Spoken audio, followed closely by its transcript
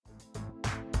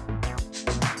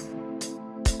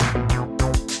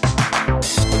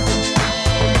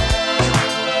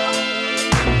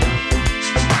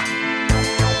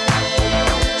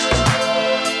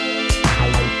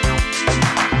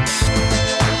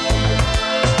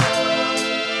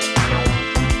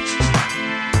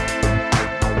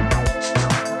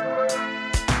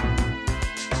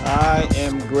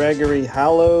Gregory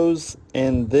Hallows,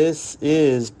 and this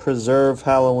is Preserve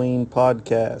Halloween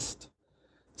Podcast.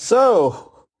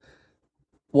 So,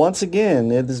 once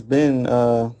again, it has been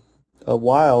a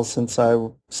while since I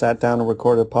sat down and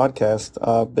recorded a podcast.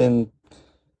 I've been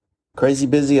crazy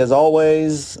busy as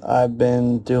always. I've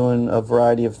been doing a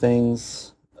variety of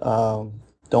things. Don't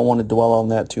want to dwell on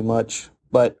that too much,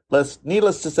 but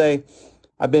needless to say,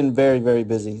 I've been very, very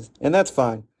busy, and that's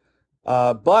fine.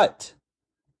 But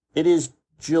it is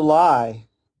July.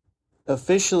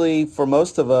 Officially, for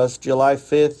most of us, July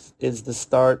 5th is the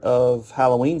start of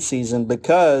Halloween season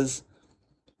because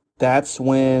that's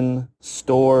when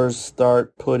stores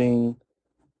start putting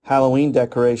Halloween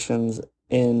decorations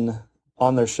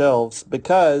on their shelves,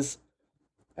 because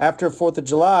after 4th of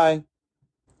July,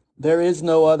 there is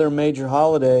no other major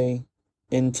holiday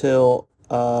until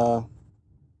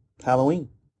Halloween.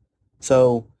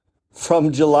 So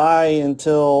from July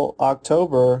until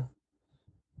October,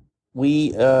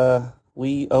 we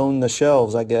own the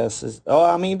shelves, I guess.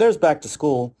 There's back to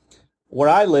school. Where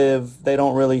I live, they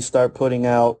don't really start putting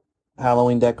out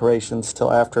Halloween decorations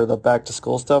till after the back to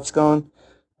school stuff's gone.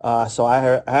 So I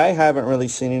haven't really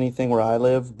seen anything where I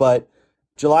live, but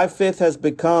July 5th has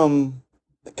become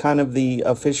kind of the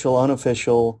official,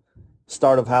 unofficial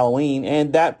start of Halloween,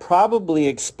 and that probably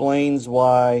explains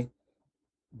why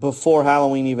before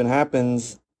Halloween even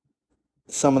happens,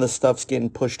 some of the stuff's getting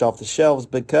pushed off the shelves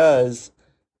because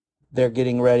they're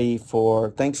getting ready for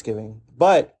Thanksgiving.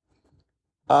 But,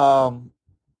 so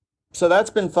that's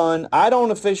been fun. I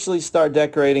don't officially start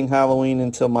decorating Halloween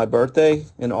until my birthday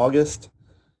in August.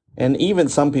 And even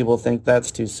some people think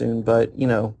that's too soon, but,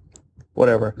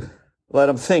 whatever. Let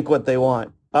them think what they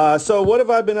want. So what have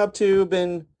I been up to?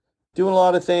 Been doing a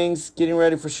lot of things, getting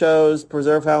ready for shows.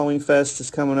 Preserve Halloween Fest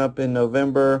is coming up in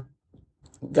November.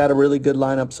 Got a really good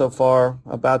lineup so far.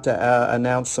 About to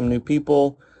announce some new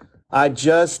people. I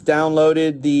just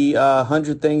downloaded the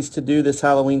 100 Things to Do this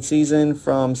Halloween season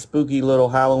from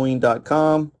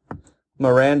SpookyLittleHalloween.com.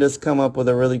 Miranda's come up with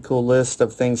a really cool list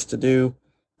of things to do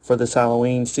for this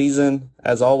Halloween season,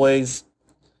 as always.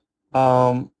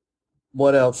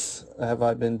 What else have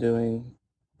I been doing?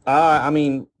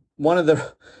 One of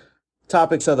the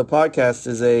topics of the podcast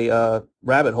is a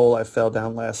rabbit hole I fell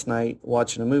down last night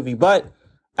watching a movie. But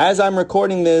as I'm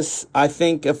recording this, I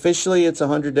think officially it's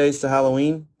 100 days to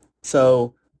Halloween,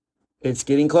 so it's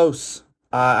getting close.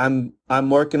 I'm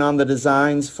working on the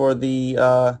designs for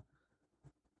the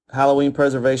Halloween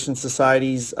Preservation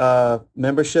Society's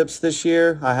memberships this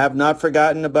year. I have not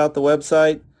forgotten about the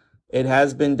website. It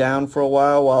has been down for a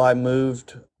while I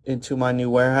moved into my new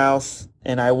warehouse,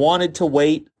 and I wanted to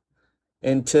wait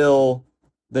until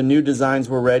the new designs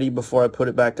were ready before I put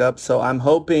it back up. So I'm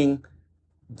hoping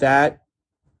that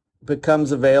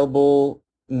becomes available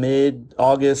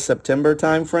mid-August, September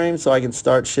timeframe, so I can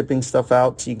start shipping stuff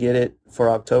out to get it for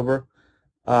October.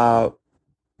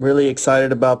 Really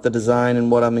excited about the design and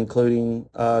what I'm including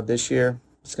this year.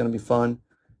 It's going to be fun.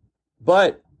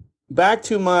 But back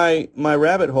to my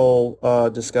rabbit hole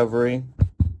discovery.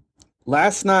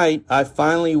 Last night, I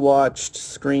finally watched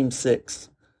Scream 6.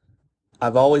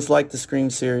 I've always liked the Scream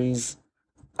series.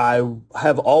 I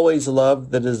have always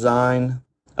loved the design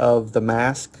of the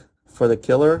mask for the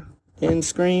killer in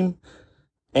Scream.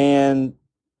 And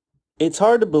it's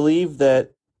hard to believe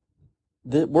that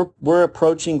we're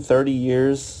approaching 30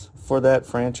 years for that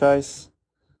franchise,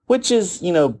 which is,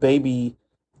 baby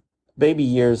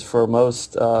years for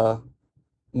most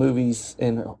movies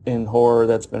in horror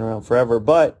that's been around forever.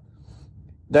 But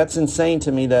that's insane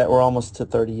to me that we're almost to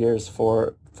 30 years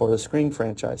for the Scream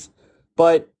franchise.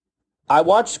 But I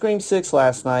watched Scream 6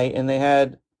 last night, and they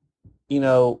had,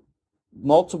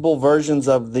 multiple versions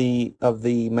of the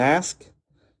mask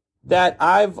that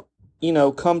I've,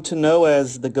 come to know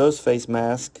as the Ghostface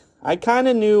mask. I kind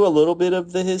of knew a little bit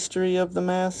of the history of the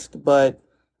mask, but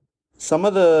some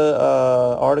of the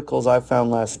articles I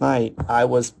found last night, I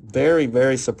was very,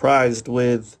 very surprised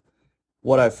with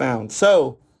what I found.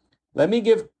 So let me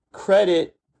give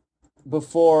credit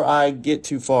before I get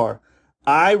too far.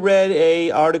 I read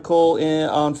a article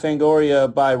on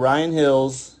Fangoria by Ryan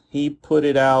Hills. He put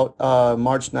it out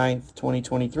March 9th,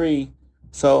 2023,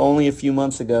 so only a few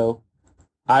months ago.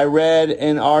 I read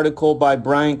an article by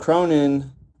Brian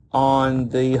Cronin on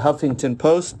the Huffington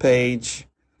Post page.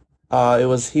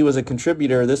 He was a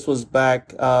contributor. This was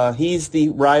back, he's the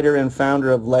writer and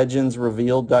founder of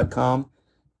legendsrevealed.com.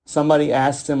 Somebody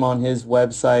asked him on his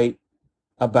website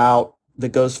about the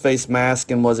Ghostface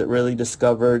mask and was it really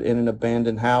discovered in an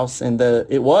abandoned house? And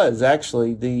it was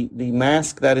actually the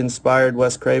mask that inspired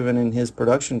Wes Craven and his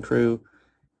production crew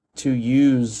to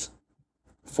use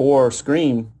for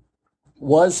Scream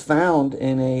was found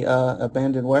in a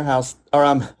abandoned warehouse, or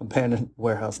abandoned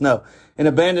warehouse, no, an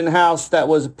abandoned house that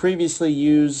was previously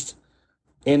used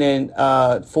in an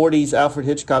 40s Alfred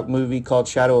Hitchcock movie called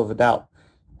Shadow of a Doubt.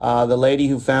 The lady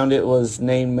who found it was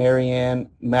named Marianne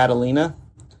Madalena,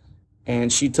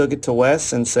 and she took it to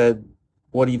Wes and said,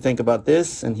 "What do you think about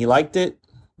this?" And he liked it,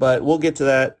 but we'll get to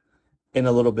that in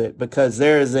a little bit because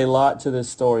there is a lot to this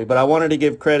story. But I wanted to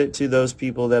give credit to those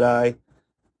people that I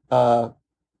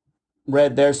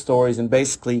read their stories and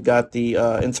basically got the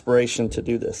inspiration to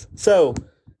do this. So,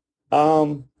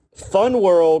 Fun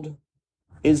World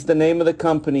is the name of the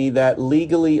company that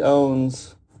legally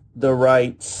owns the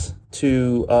rights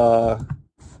to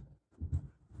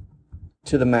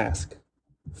the mask.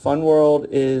 Fun World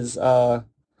is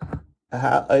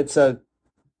it's a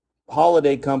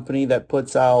holiday company that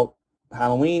puts out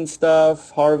Halloween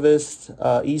stuff, Harvest,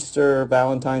 Easter,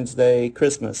 Valentine's Day,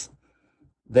 Christmas.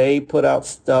 They put out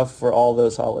stuff for all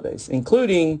those holidays,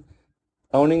 including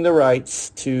owning the rights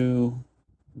to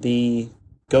the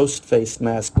Ghostface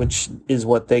mask, which is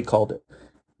what they called it.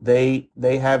 They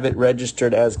have it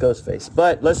registered as Ghostface.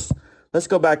 But let's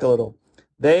go back a little.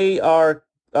 They are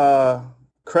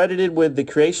credited with the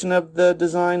creation of the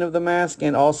design of the mask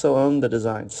and also own the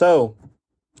design. So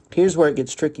here's where it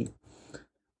gets tricky.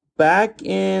 Back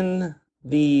in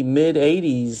the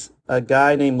mid-'80s, a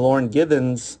guy named Lauren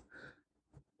Givens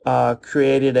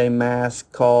created a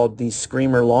mask called the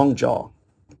Screamer Longjaw.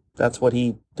 That's what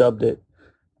he dubbed it.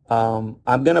 I'm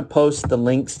going to post the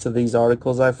links to these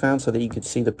articles I found so that you could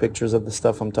see the pictures of the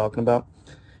stuff I'm talking about.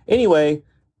 Anyway,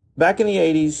 back in the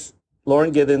 80s,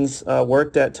 Lauren Givens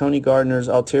worked at Tony Gardner's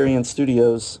Alterian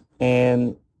Studios,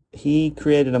 and he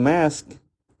created a mask.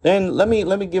 And let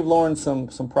me give Lauren some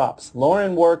props.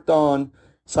 Lauren worked on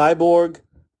Cyborg,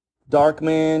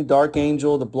 Darkman, Dark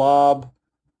Angel, The Blob.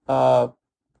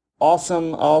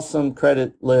 Awesome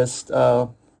credit list.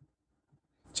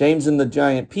 James and the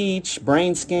Giant Peach,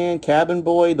 Brain Scan, Cabin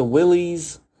Boy, The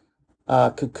Willies,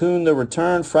 Cocoon, The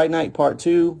Return, Fright Night Part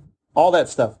 2, all that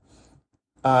stuff.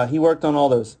 He worked on all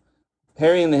those.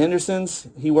 Harry and the Hendersons,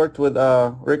 he worked with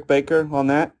Rick Baker on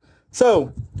that.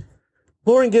 So,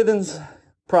 Lauren Givens,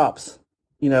 props.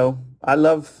 You know, I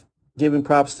love giving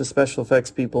props to special effects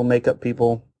people, makeup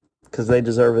people, because they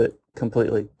deserve it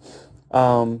completely.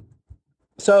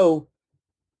 So,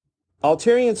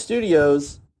 Alterian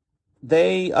Studios,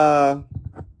 they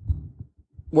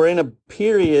were in a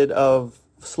period of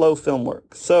slow film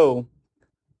work. So,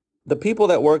 the people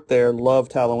that worked there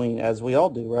loved Halloween, as we all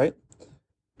do, right?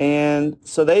 And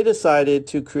so they decided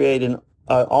to create an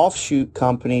offshoot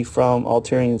company from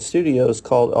Alterian Studios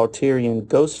called Alterian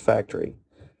Ghost Factory.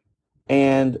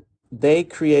 And they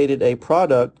created a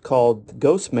product called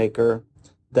Ghost Maker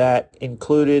that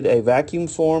included a vacuum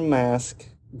form mask,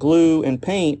 glue, and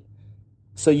paint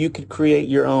so you could create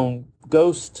your own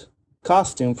ghost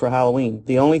costume for Halloween.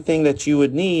 The only thing that you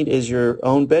would need is your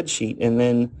own bed sheet, and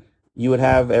then you would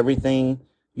have everything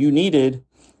you needed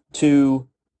to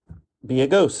be a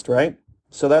ghost, right?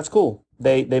 So that's cool.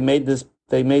 They made this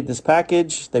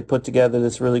package. They put together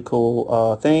this really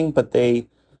cool thing, but they,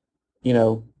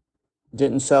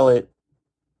 didn't sell it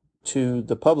to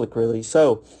the public really.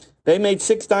 So they made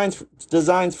 6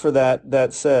 designs for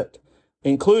that set,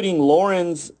 including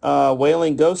Lauren's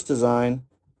Wailing ghost design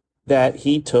that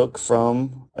he took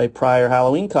from a prior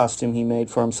Halloween costume he made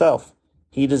for himself.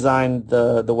 He designed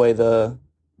the way the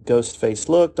ghost face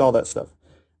looked, all that stuff.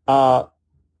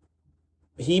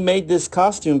 He made this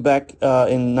costume back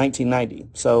in 1990.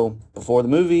 So before the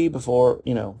movie, before,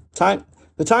 time.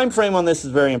 The time frame on this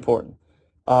is very important.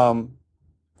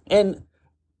 And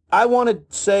I want to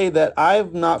say that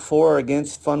I'm not for or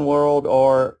against Fun World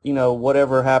or,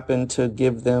 whatever happened to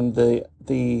give them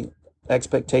the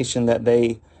expectation that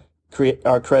they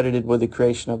are credited with the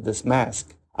creation of this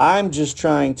mask. I'm just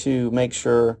trying to make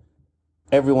sure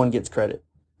everyone gets credit.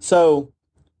 So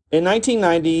in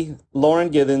 1990, Lauren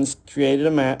Givens created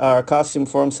a costume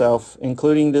for himself,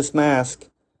 including this mask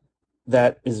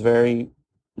that is very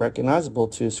recognizable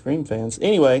to Scream fans.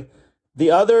 Anyway, the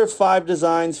other 5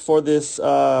 designs for this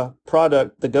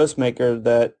product, the Ghost Maker,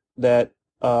 that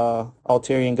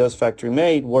Alterian Ghost Factory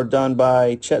made were done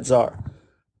by Chet Zar.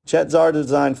 Chet Zar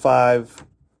designed 5,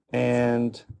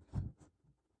 and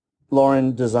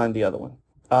Lauren designed the other one.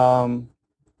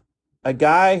 A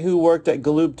guy who worked at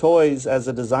Galoob Toys as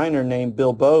a designer named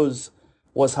Bill Bowes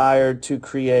was hired to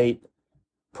create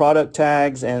product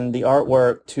tags and the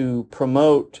artwork to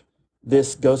promote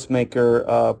this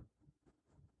Ghostmaker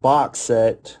box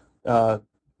set,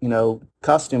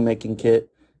 costume making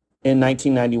kit in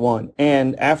 1991.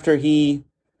 And after he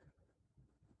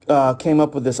came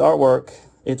up with this artwork,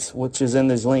 which is in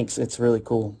these links. It's really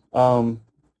cool.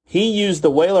 He used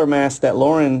the whaler mask that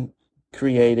Lauren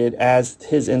created as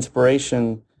his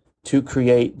inspiration to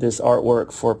create this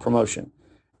artwork for promotion.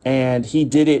 And he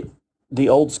did it the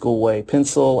old school way,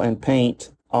 pencil and paint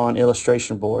on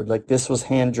illustration board. Like, this was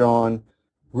hand drawn.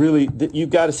 Really, you've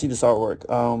got to see this artwork.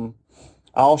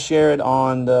 I'll share it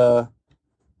on the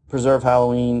Preserve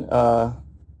Halloween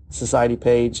Society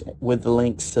page with the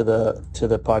links to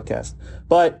the podcast.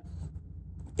 But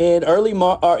in early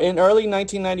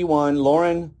 1991,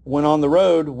 Lauren went on the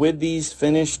road with these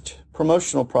finished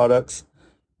promotional products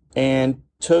and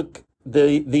took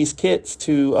these kits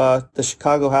to the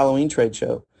Chicago Halloween trade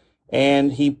show.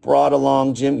 And he brought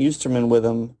along Jim Eusterman with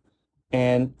him,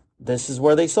 and this is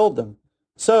where they sold them.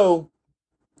 So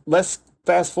let's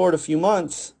fast forward a few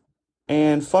months,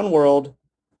 and Fun World,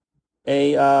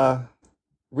 a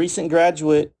recent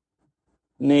graduate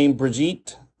named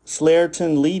Brigitte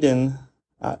Slayton-Leiden,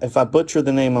 if I butcher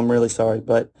the name, I'm really sorry,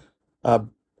 but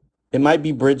it might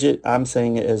be Bridget. I'm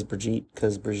saying it as Brigitte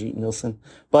because Brigitte Nielsen.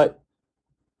 But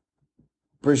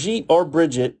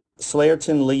Brigitte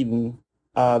Slayton-Leiden,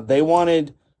 they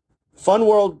wanted, Fun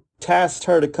World tasked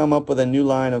her to come up with a new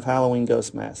line of Halloween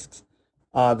ghost masks.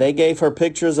 They gave her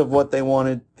pictures of what they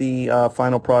wanted the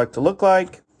final product to look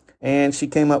like, and she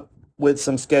came up with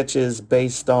some sketches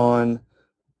based on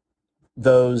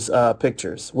those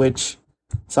pictures, which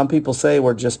some people say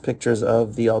were just pictures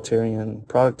of the Alterian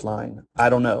product line. I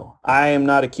don't know. I am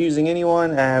not accusing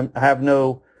anyone. I have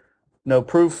no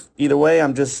proof either way.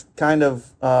 I'm just kind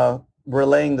of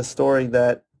relaying the story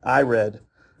that I read.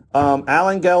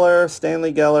 Alan Geller,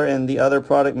 Stanley Geller, and the other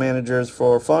product managers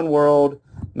for Fun World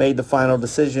made the final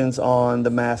decisions on the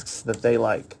masks that they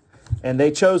like. And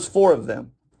they chose 4 of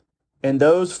them. And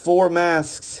those 4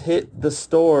 masks hit the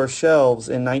store shelves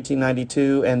in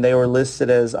 1992, and they were listed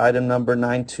as item number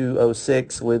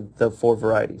 9206 with the 4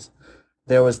 varieties.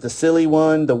 There was the silly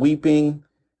one, the weeping,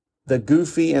 the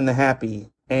goofy, and the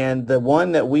happy. And the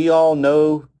one that we all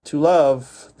know to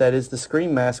love, that is the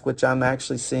Scream mask, which I'm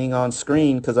actually seeing on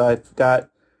screen because I've got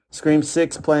Scream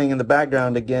 6 playing in the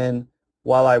background again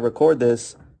while I record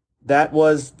this. That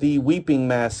was the weeping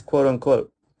mask, quote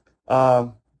unquote.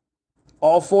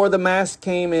 All 4 of the masks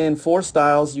came in 4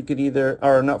 styles. You could either,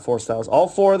 or not 4 styles. All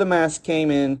 4 of the masks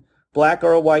came in black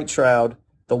or a white shroud.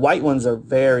 The white ones are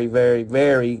very, very,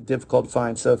 very difficult to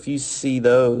find. So if you see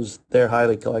those, they're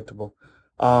highly collectible.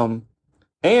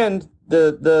 And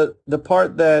the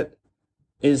part that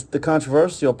is the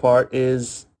controversial part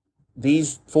is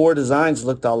these 4 designs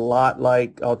looked a lot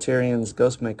like Alterian's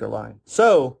Ghostmaker line.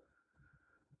 So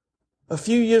a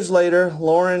few years later,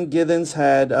 Lauren Githens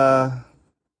had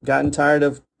gotten tired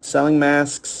of selling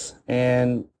masks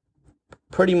and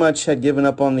pretty much had given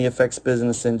up on the effects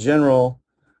business in general.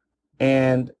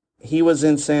 And he was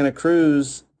in Santa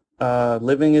Cruz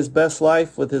living his best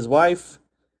life with his wife.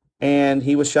 And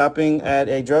he was shopping at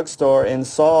a drugstore and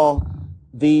saw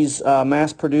these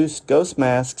mass-produced ghost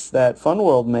masks that Fun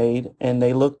World made, and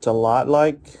they looked a lot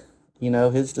like,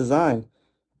 his design.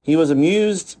 He was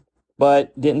amused,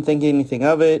 but didn't think anything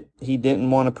of it. He didn't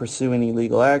want to pursue any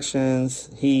legal actions.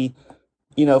 He,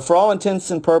 for all intents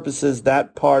and purposes,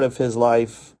 that part of his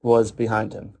life was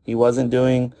behind him. He wasn't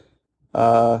doing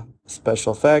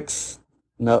special effects,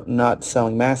 not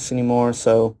selling masks anymore.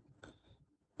 So,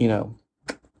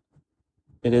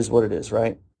 it is what it is,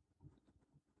 right?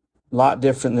 A lot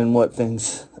different than what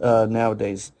things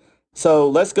nowadays. So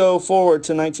let's go forward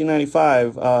to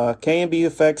 1995. K&B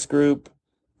Effects Group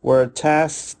were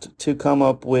tasked to come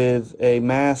up with a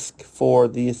mask for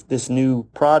this new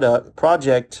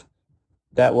project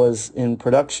that was in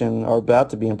production or about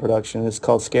to be in production. It's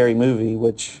called Scary Movie,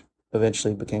 which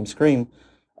eventually became Scream.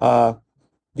 The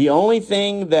only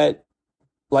thing that,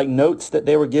 notes that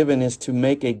they were given is to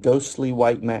make a ghostly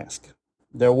white mask.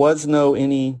 There was no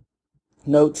any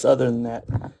notes other than that.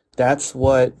 That's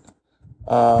what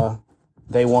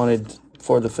they wanted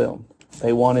for the film.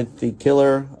 They wanted the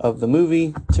killer of the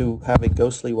movie to have a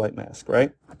ghostly white mask,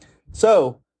 right?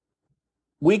 So,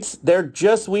 they're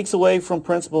just weeks away from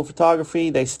principal photography.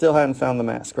 They still hadn't found the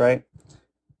mask, right?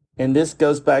 And this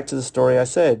goes back to the story I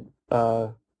said.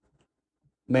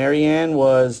 Marianne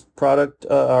was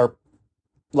or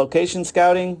location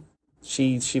scouting.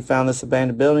 She found this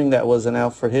abandoned building that was an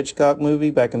Alfred Hitchcock movie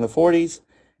back in the 40s.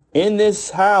 In this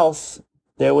house,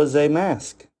 there was a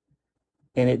mask.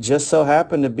 And it just so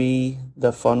happened to be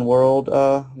the Fun World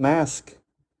mask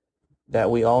that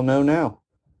we all know now.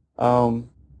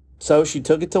 So she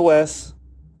took it to Wes.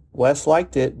 Wes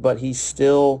liked it, but he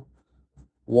still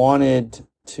wanted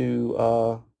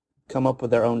to come up with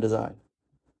their own design,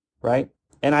 right?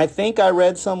 And I think I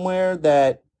read somewhere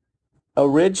that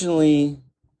originally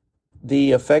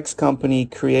the effects company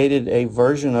created a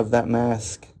version of that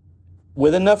mask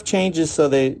with enough changes so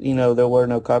there were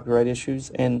no copyright issues.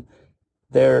 And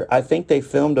I think they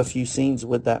filmed a few scenes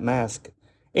with that mask.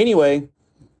 Anyway,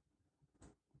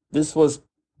 this was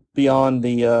beyond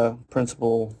the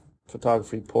principal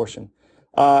photography portion.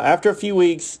 After a few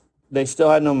weeks, they still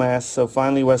had no mask, so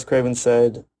finally Wes Craven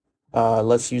said,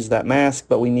 let's use that mask,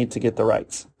 but we need to get the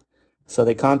rights. So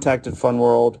they contacted Fun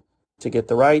World to get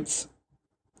the rights.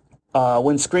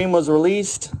 When Scream was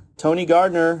released, Tony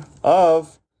Gardner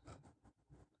of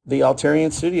the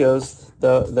Alterian Studios,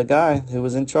 the guy who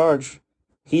was in charge,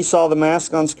 he saw the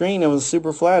mask on screen and was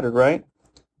super flattered, right?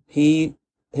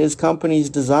 His company's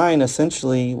design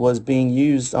essentially was being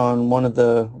used on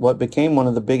what became one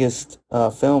of the biggest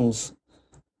films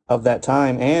of that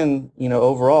time, and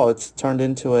overall it's turned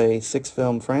into a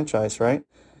 6-film franchise, right?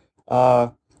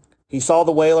 He saw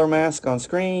the Wailer mask on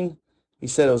screen. He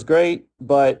said it was great,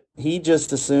 but he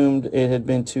just assumed it had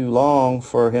been too long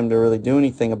for him to really do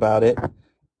anything about it.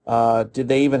 Did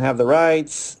they even have the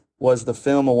rights? Was the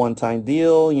film a one-time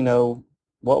deal?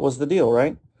 What was the deal,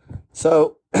 right?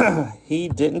 So he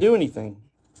didn't do anything.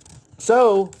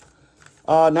 So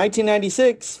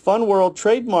 1996, Fun World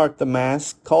trademarked the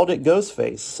mask, called it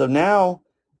Ghostface. So now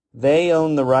they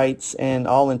own the rights, and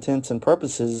all intents and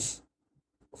purposes,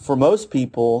 for most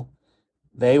people,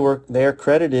 they're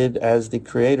credited as the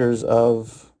creators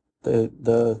of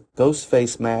the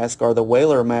Ghostface mask or the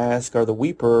Wailer mask or the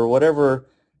Weeper or whatever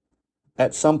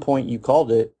at some point you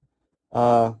called it.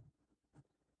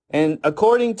 And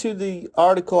according to the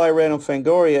article I read on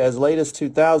Fangoria, as late as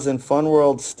 2000, Fun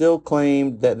World still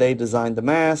claimed that they designed the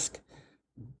mask.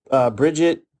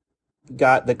 Bridget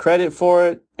got the credit for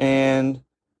it, and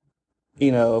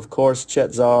of course,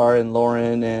 Chet Zar and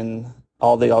Lauren and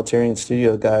all the Alterian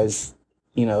Studio guys,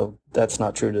 that's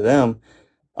not true to them.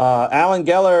 Alan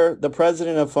Geller, the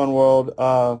president of Fun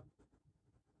World,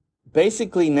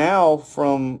 basically now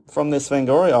from this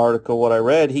Fangoria article, what I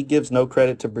read, he gives no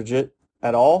credit to Bridget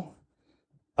at all.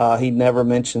 He never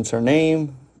mentions her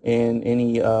name in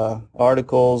any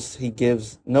articles. He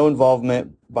gives no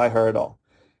involvement by her at all.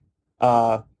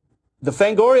 The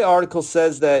Fangoria article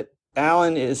says that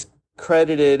Alan is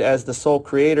credited as the sole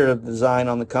creator of the design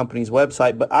on the company's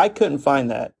website, but I couldn't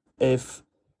find that. If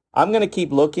I'm going to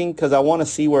keep looking because I want to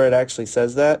see where it actually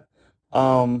says that.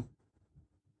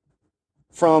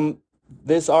 From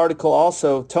this article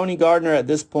also, Tony Gardner at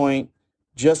this point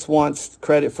just wants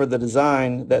credit for the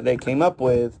design that they came up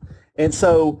with. And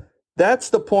so that's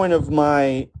the point of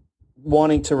my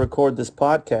wanting to record this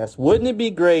podcast. Wouldn't it be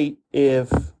great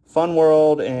if Fun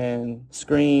World and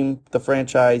Scream, the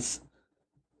franchise,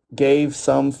 gave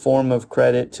some form of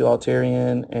credit to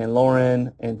Alterian and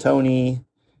Lauren and Tony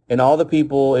and all the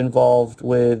people involved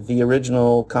with the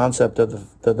original concept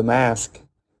of the mask?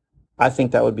 I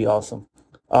think that would be awesome.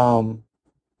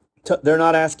 They're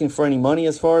not asking for any money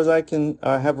as far as I can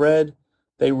have read.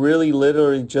 They really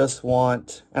literally just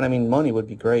want, and I mean, money would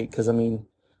be great because, I mean,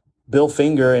 Bill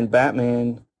Finger and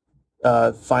Batman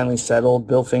finally settled.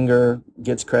 Bill Finger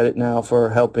gets credit now for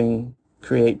helping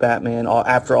create Batman.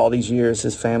 After all these years,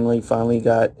 his family finally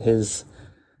got his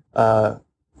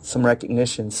some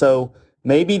recognition. So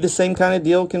maybe the same kind of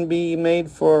deal can be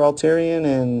made for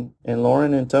Alterian and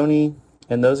Lauren and Tony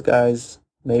and those guys.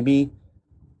 Maybe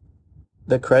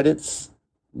the credit's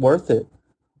worth it.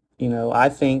 I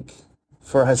think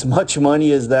for as much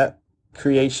money as that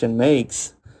creation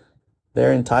makes,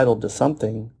 they're entitled to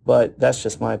something, but that's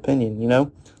just my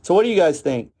opinion, So what do you guys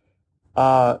think?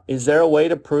 Is there a way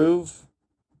to prove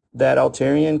that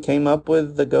Alterian came up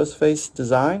with the Ghostface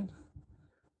design?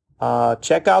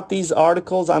 Check out these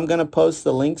articles I'm going to post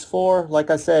the links for. Like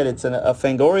I said, it's a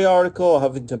Fangoria article, a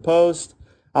Huffington Post.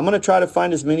 I'm going to try to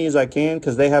find as many as I can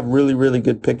because they have really, really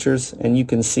good pictures, and you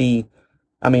can see,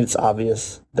 I mean, it's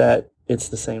obvious that it's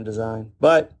the same design.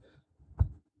 But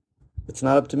it's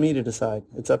not up to me to decide.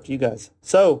 It's up to you guys.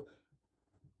 So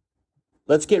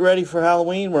let's get ready for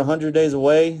Halloween. We're 100 days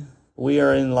away. We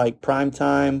are in like prime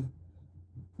time.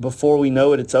 Before we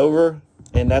know it, it's over.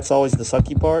 And that's always the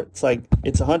sucky part. It's like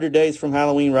it's 100 days from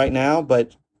Halloween right now,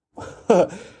 but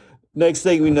next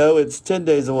thing we know, it's 10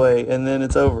 days away, and then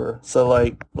it's over. So,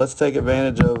 let's take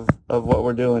advantage of what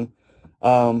we're doing.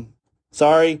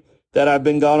 Sorry that I've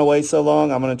been gone away so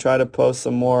long. I'm going to try to post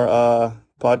some more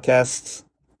podcasts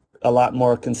a lot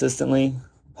more consistently,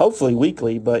 hopefully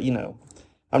weekly, but,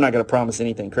 I'm not going to promise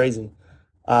anything crazy.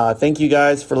 Thank you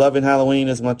guys for loving Halloween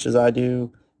as much as I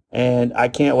do, and I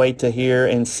can't wait to hear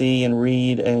and see and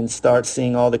read and start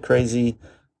seeing all the crazy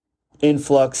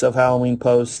influx of Halloween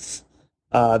posts.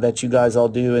 that you guys all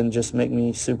do and just make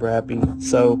me super happy.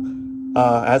 So,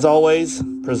 as always,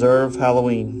 preserve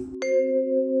Halloween.